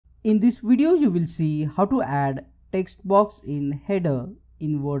In this video, you will see how to add text box in header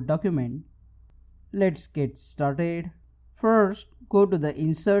in Word document. Let's get started. First, go to the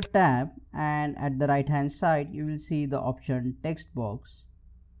Insert tab and at the right hand side, you will see the option Text Box.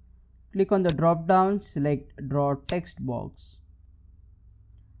 Click on the drop down, select Draw Text Box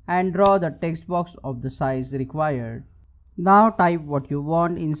and draw the text box of the size required. Now type what you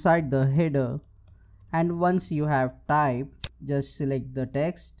want inside the header, and once you have typed, just select the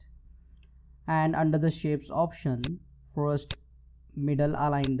text and under the shapes option, first middle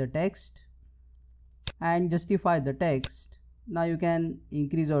align the text and justify the text. Now you can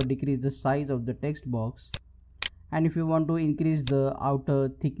increase or decrease the size of the text box, and if you want to increase the outer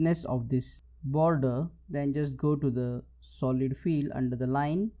thickness of this border, then just go to the solid fill under the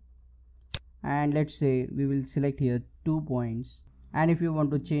line and let's say we will select here 2 points, and if you want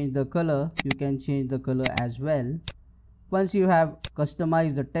to change the color, you can change the color as well. Once you have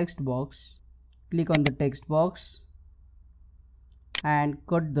customized the text box, click on the text box and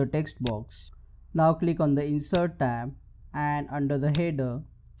cut the text box. Now click on the Insert tab and under the header,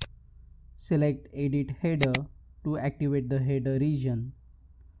 select Edit Header to activate the header region.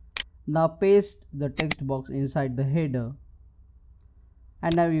 Now paste the text box inside the header,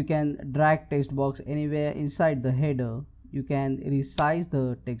 and now you can drag text box anywhere inside the header. You can resize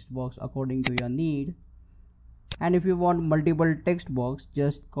the text box according to your need, and if you want multiple text box,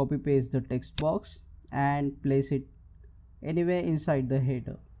 just copy paste the text box and place it anywhere inside the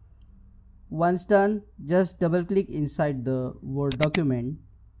header. Once done, just double click inside the Word document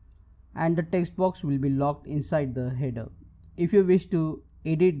and the text box will be locked inside the header. If you wish to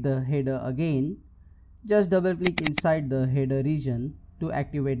edit the header again, just double click inside the header region to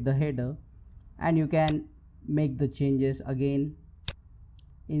activate the header, and you can make the changes again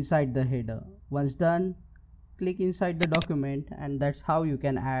inside the header. Once done, click inside the document, and that's how you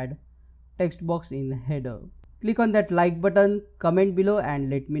can add text box in header. Click on that like button, comment below and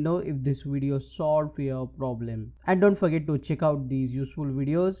let me know if this video solved your problem. And don't forget to check out these useful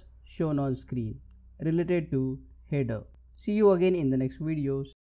videos shown on screen related to header. See you again in the next videos.